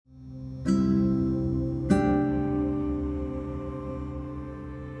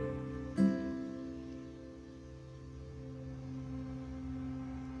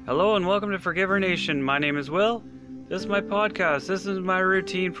Hello and welcome to Forgiver Nation. My name is Will. This is my podcast. This is my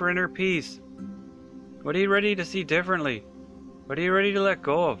routine for inner peace. What are you ready to see differently? What are you ready to let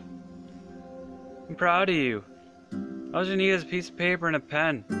go of? I'm proud of you. All you need is a piece of paper and a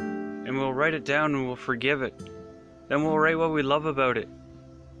pen, and we'll write it down and we'll forgive it. Then we'll write what we love about it,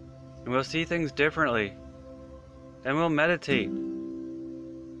 and we'll see things differently. Then we'll meditate.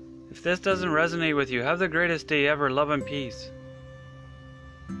 If this doesn't resonate with you, have the greatest day ever. Love and peace.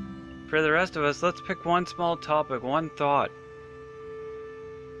 For the rest of us, let's pick one small topic, one thought,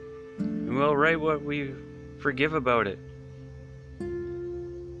 and we'll write what we forgive about it.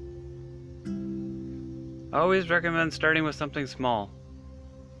 I always recommend starting with something small.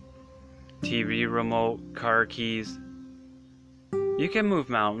 TV remote, car keys. You can move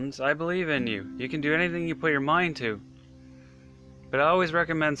mountains. I believe in you. You can do anything you put your mind to. But I always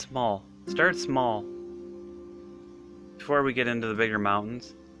recommend small. Start small before we get into the bigger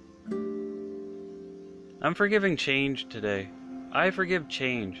mountains. I'm forgiving change today. I forgive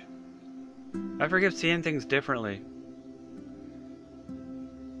change. I forgive seeing things differently.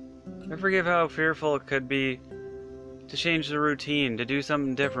 I forgive how fearful it could be to change the routine, to do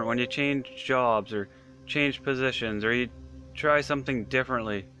something different when you change jobs or change positions or you try something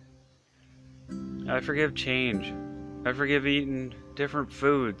differently. I forgive change. I forgive eating different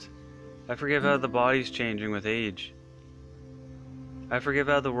foods. I forgive how the body's changing with age. I forgive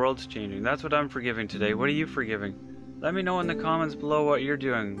how the world's changing. That's what I'm forgiving today. What are you forgiving? Let me know in the comments below what you're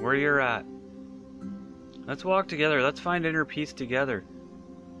doing, where you're at. Let's walk together. Let's find inner peace together.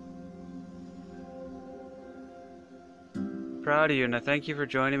 Proud of you, and I thank you for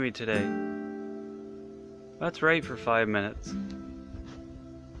joining me today. Let's write for 5 minutes.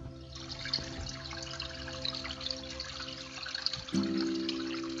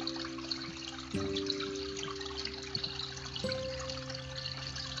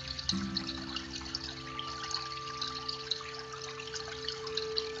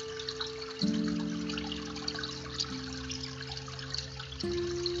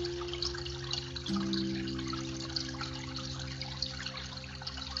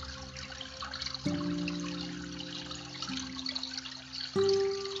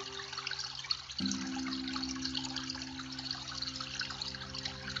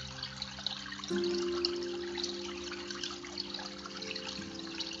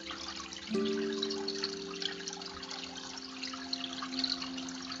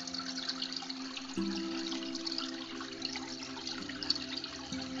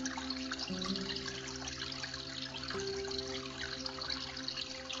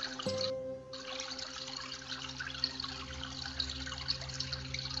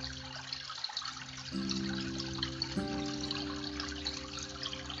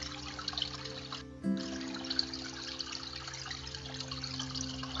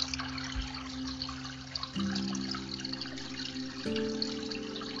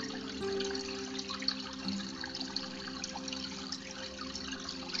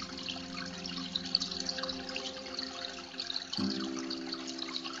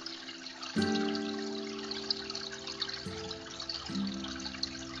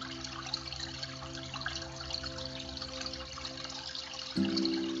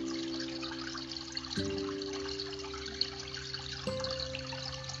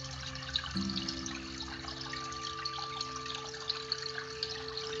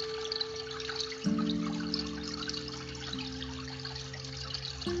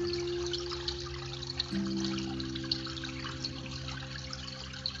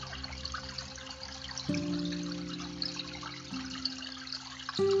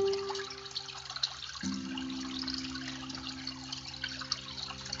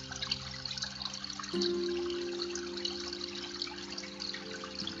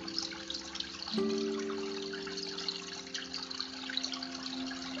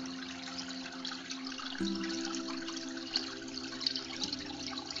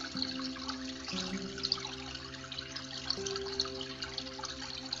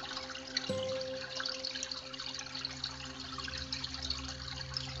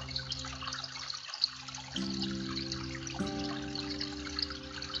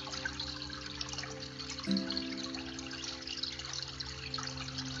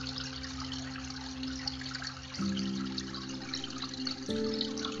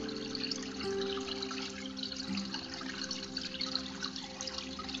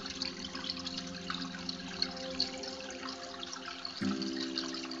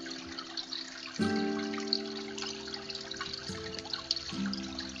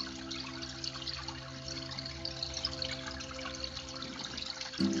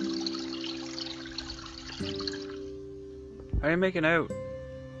 How are you making out?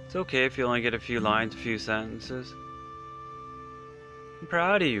 It's okay if you only get a few lines, a few sentences. I'm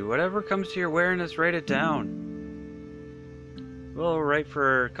proud of you. Whatever comes to your awareness, write it down. We'll write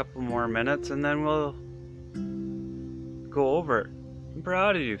for a couple more minutes and then we'll go over it. I'm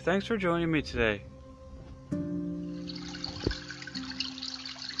proud of you. Thanks for joining me today.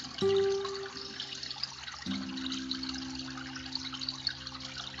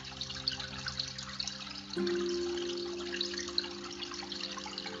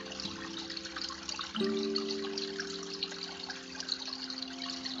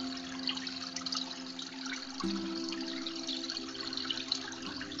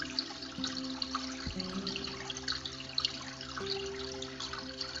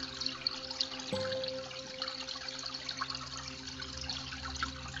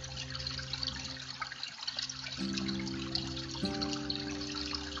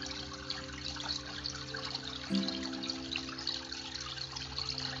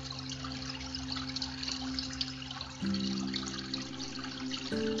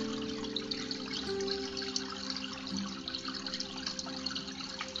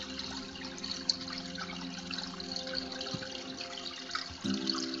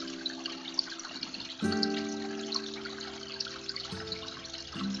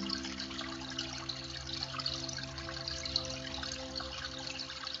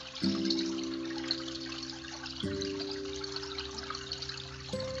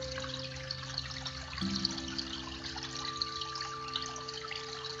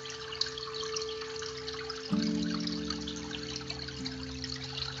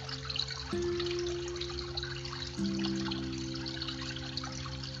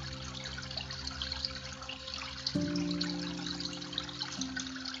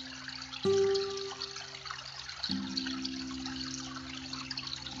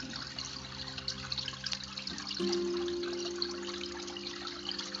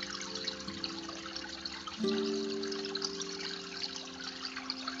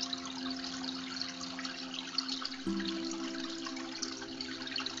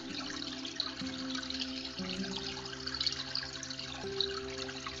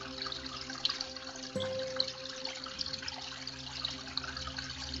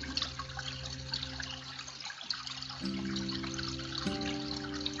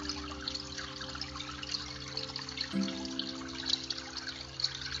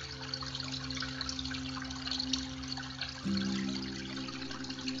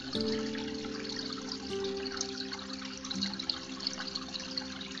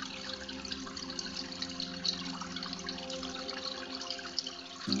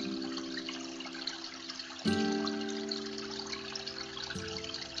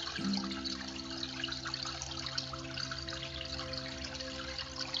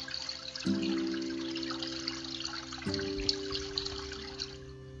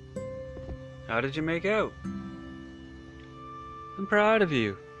 How did you make out? I'm proud of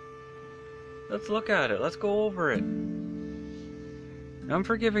you. Let's look at it. Let's go over it. I'm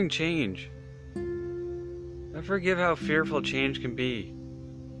forgiving change. I forgive how fearful change can be.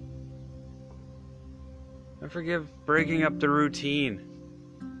 I forgive breaking up the routine.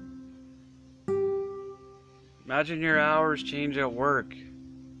 Imagine your hours change at work.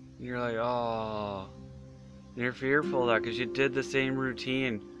 And you're like, oh. And you're fearful of that because you did the same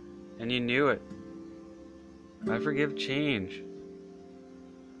routine and you knew it. I forgive change.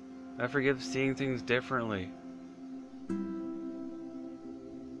 I forgive seeing things differently.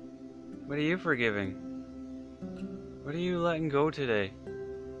 What are you forgiving? What are you letting go today?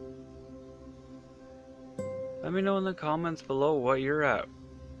 Let me know in the comments below what you're at.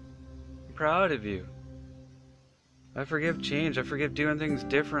 I'm proud of you. I forgive change. I forgive doing things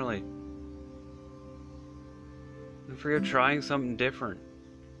differently. I forgive trying something different.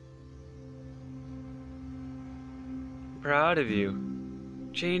 I'm proud of you.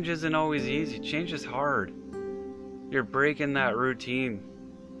 Change isn't always easy. Change is hard. You're breaking that routine.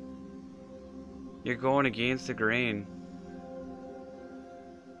 You're going against the grain.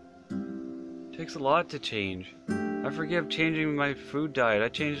 It takes a lot to change. I forgive changing my food diet. I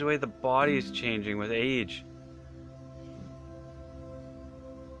changed the way the body is changing with age.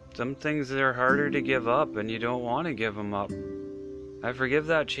 Some things that are harder to give up and you don't want to give them up. I forgive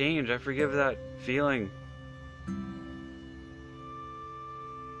that change. I forgive that feeling.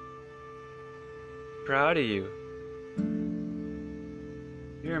 Proud of you.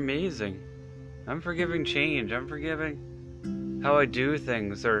 You're amazing. I'm forgiving change. I'm forgiving how I do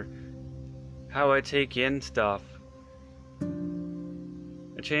things or how I take in stuff.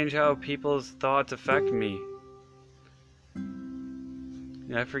 I change how people's thoughts affect me.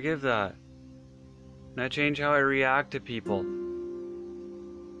 And I forgive that. And I change how I react to people.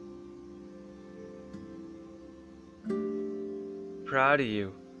 proud of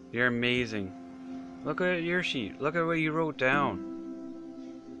you. You're amazing. Look at your sheet. Look at what you wrote down.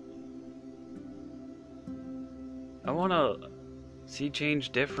 I want to see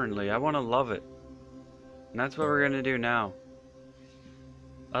change differently. I want to love it. And that's what we're going to do now.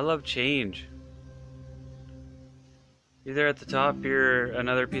 I love change. Either at the top here,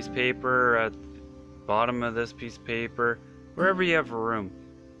 another piece of paper, or at the bottom of this piece of paper, wherever you have room.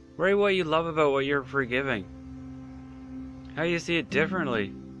 Write what you love about what you're forgiving. How you see it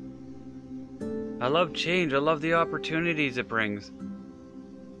differently. I love change. I love the opportunities it brings.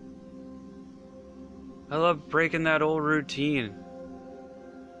 I love breaking that old routine.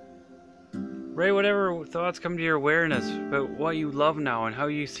 Write whatever thoughts come to your awareness about what you love now and how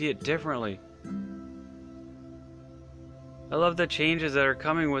you see it differently. I love the changes that are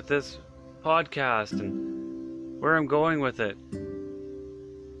coming with this podcast and where I'm going with it.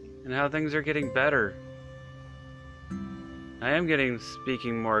 And how things are getting better. I am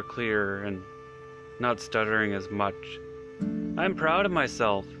speaking more clear and not stuttering as much. I'm proud of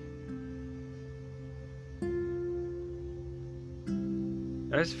myself.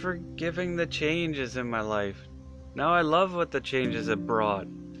 I was forgiving the changes in my life. Now I love what the changes have brought.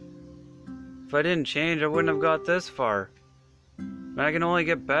 If I didn't change, I wouldn't have got this far. And I can only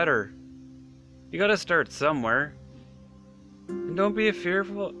get better. You gotta start somewhere. And don't be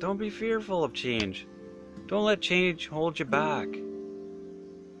fearful of change. Don't let change hold you back.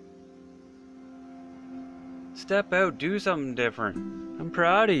 Step out, do something different. I'm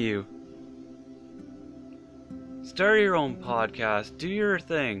proud of you. Start your own podcast, do your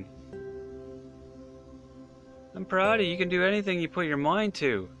thing. I'm proud of you. You can do anything you put your mind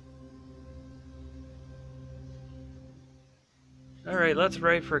to. Alright, let's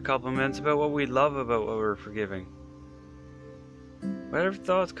write for a couple minutes about what we love about what we're forgiving. Whatever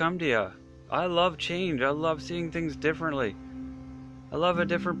thoughts come to you. I love change. I love seeing things differently. I love a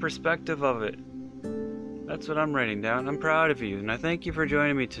different perspective of it. That's what I'm writing down. I'm proud of you, and I thank you for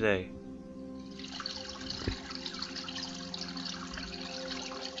joining me today.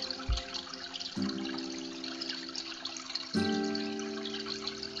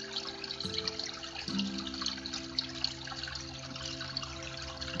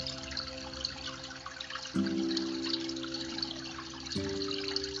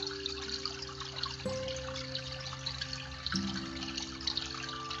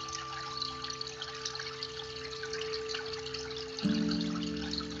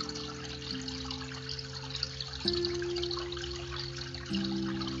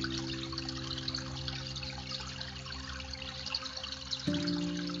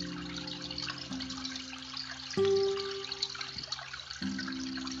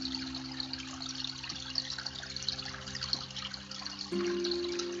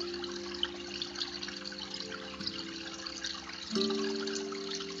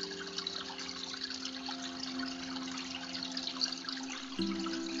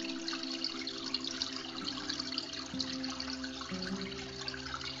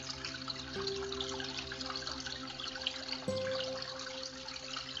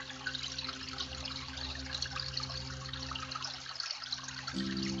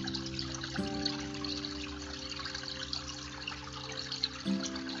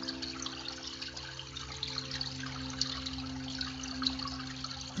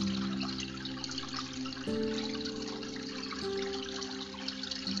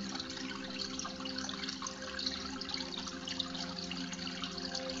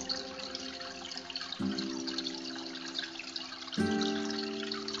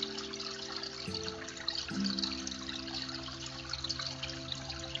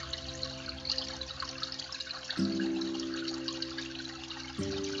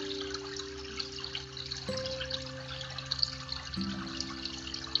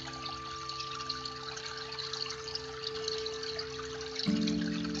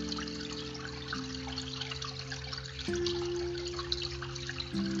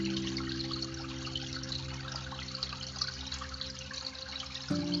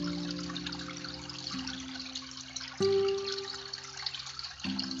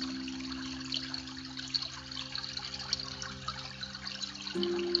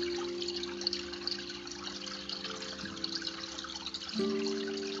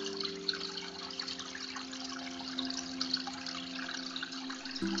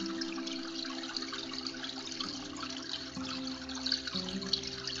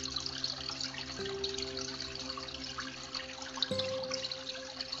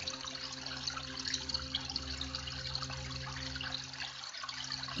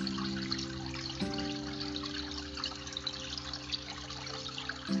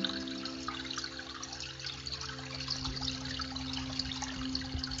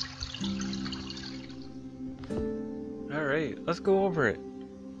 Alright, let's go over it.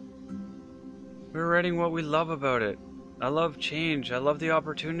 We're writing what we love about it. I love change. I love the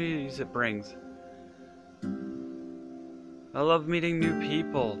opportunities it brings. I love meeting new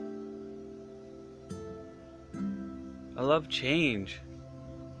people. I love change.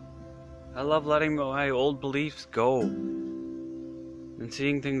 I love letting my old beliefs go and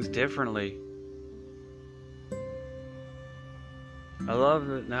seeing things differently. I love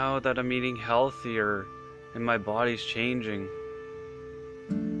it now that I'm eating healthier and my body's changing.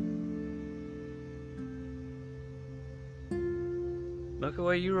 Look at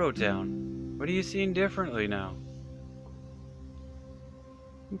what you wrote down. What are you seeing differently now?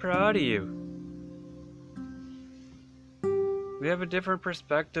 I'm proud of you. We have a different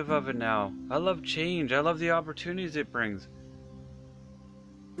perspective of it now. I love change. I love the opportunities it brings.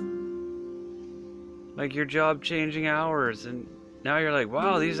 Like your job changing hours, and now you're like,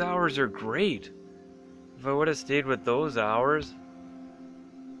 wow, these hours are great. If I would have stayed with those hours,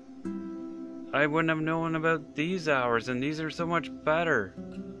 I wouldn't have known about these hours, and these are so much better.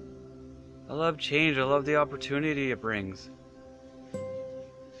 I love change. I love the opportunity it brings.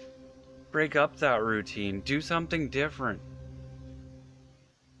 Break up that routine. Do something different.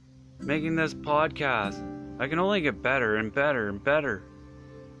 Making this podcast, I can only get better and better and better.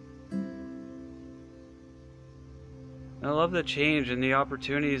 I love the change and the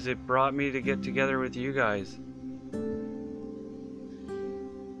opportunities it brought me to get together with you guys.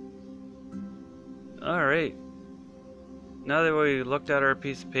 Alright. Now that we looked at our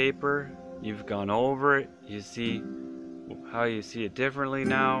piece of paper, you've gone over it, you see how you see it differently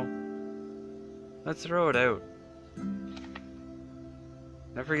now. Let's throw it out.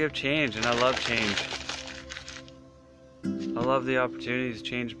 I forgive change, and I love change. I love the opportunities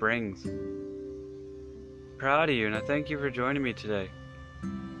change brings. Proud of you, and I thank you for joining me today.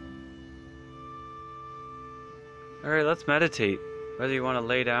 Alright, let's meditate. Whether you want to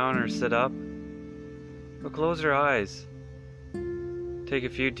lay down or sit up, but close your eyes. Take a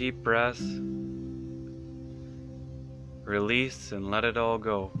few deep breaths. Release and let it all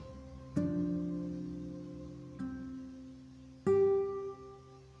go.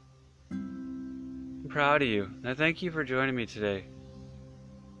 Proud of you, and I thank you for joining me today.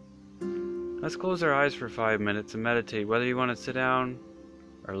 Let's close our eyes for 5 minutes and meditate. Whether you want to sit down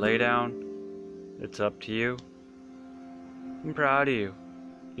or lay down, it's up to you. I'm proud of you.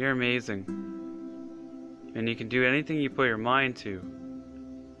 You're amazing. And you can do anything you put your mind to.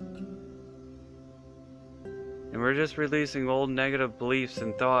 And we're just releasing old negative beliefs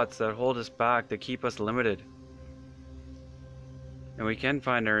and thoughts that hold us back, that keep us limited. And we can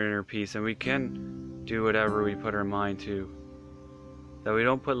find our inner peace, and we can do whatever we put our mind to. That we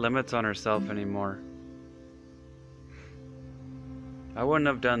don't put limits on ourselves anymore. I wouldn't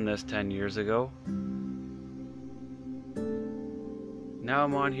have done this 10 years ago. Now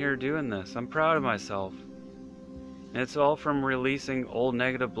I'm on here doing this. I'm proud of myself. And it's all from releasing old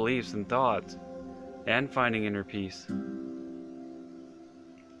negative beliefs and thoughts and finding inner peace.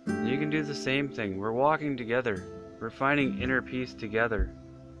 And you can do the same thing. We're walking together. We're finding inner peace together.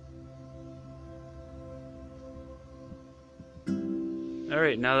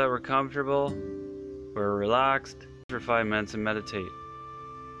 Alright, now that we're comfortable, we're relaxed, for 5 minutes and meditate.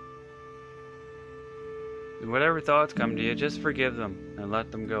 And whatever thoughts come to you, just forgive them and let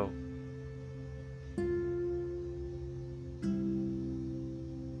them go.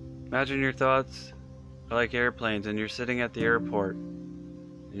 Imagine your thoughts are like airplanes and you're sitting at the airport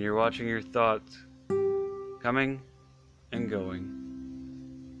and you're watching your thoughts coming and going.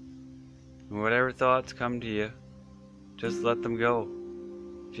 And whatever thoughts come to you, just let them go.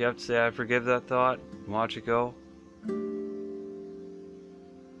 If you have to say, I forgive that thought, and watch it go.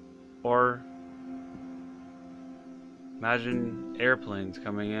 Or imagine airplanes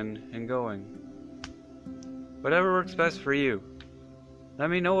coming in and going. Whatever works best for you. Let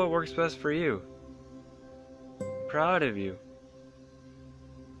me know what works best for you. I'm proud of you.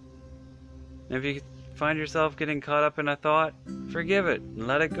 And if you find yourself getting caught up in a thought, forgive it and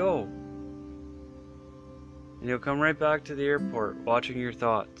let it go. And you'll come right back to the airport watching your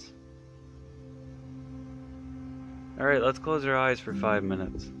thoughts. Alright, let's close our eyes for 5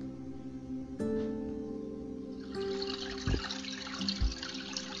 minutes.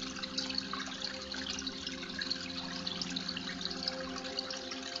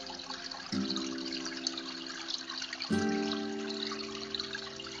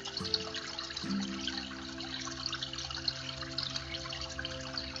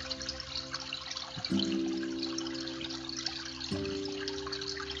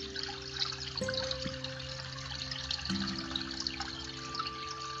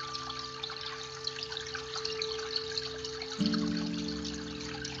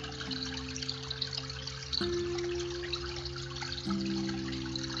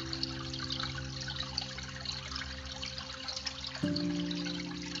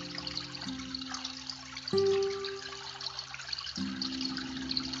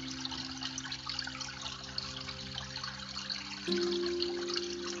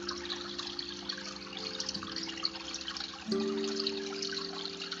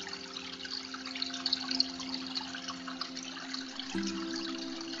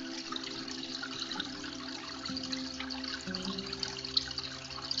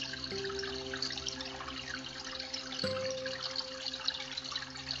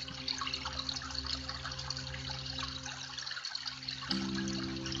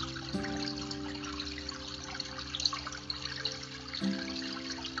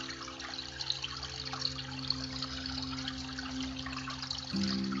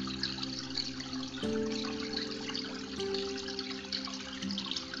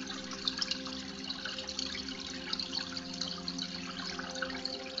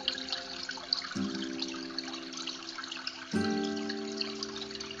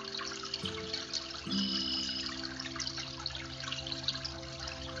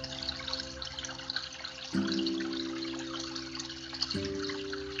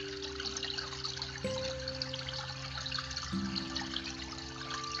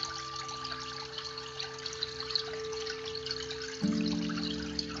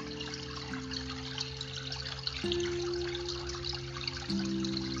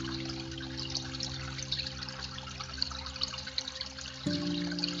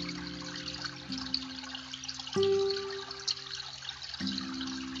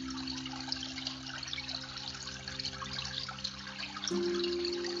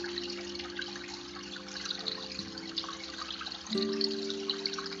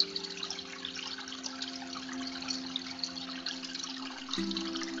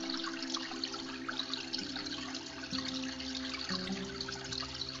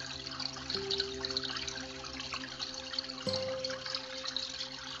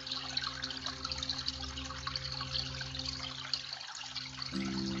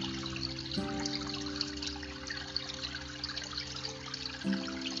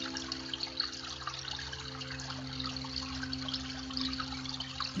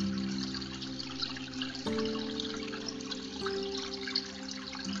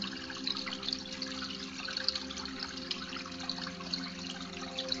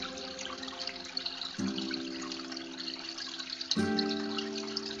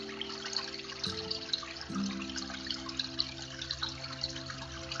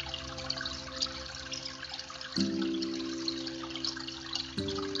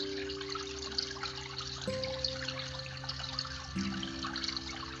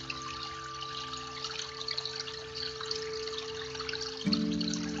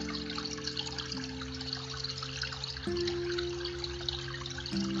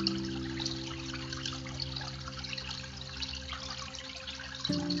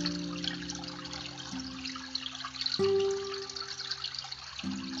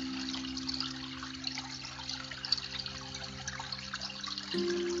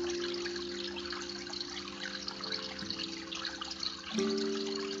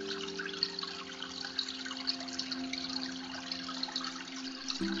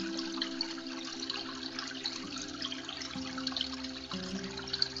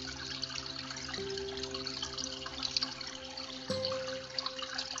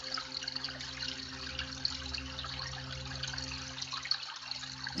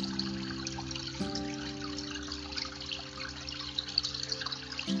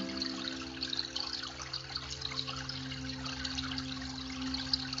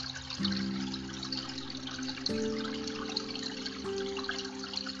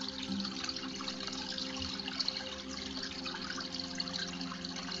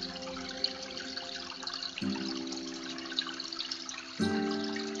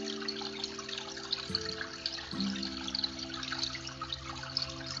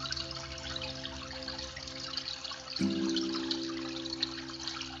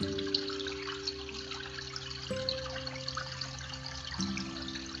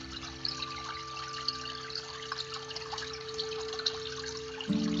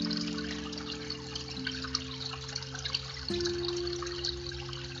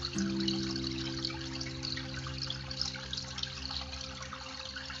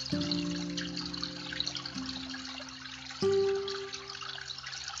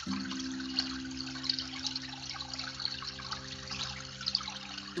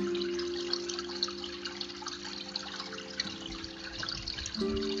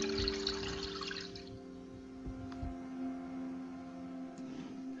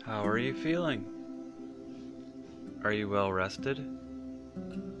 How are you feeling? Are you well rested?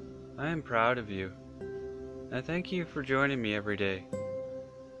 I am proud of you. I thank you for joining me every day.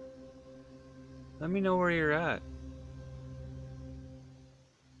 Let me know where you're at.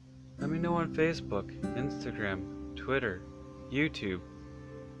 Let me know on Facebook, Instagram, Twitter, YouTube.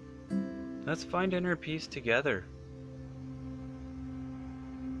 Let's find inner peace together.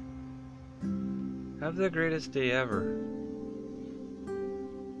 Have the greatest day ever.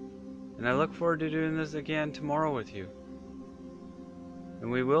 And I look forward to doing this again tomorrow with you. And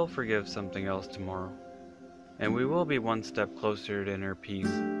we will forgive something else tomorrow. And we will be one step closer to inner peace.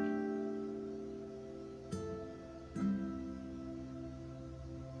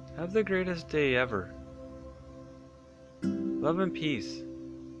 Have the greatest day ever. Love and peace.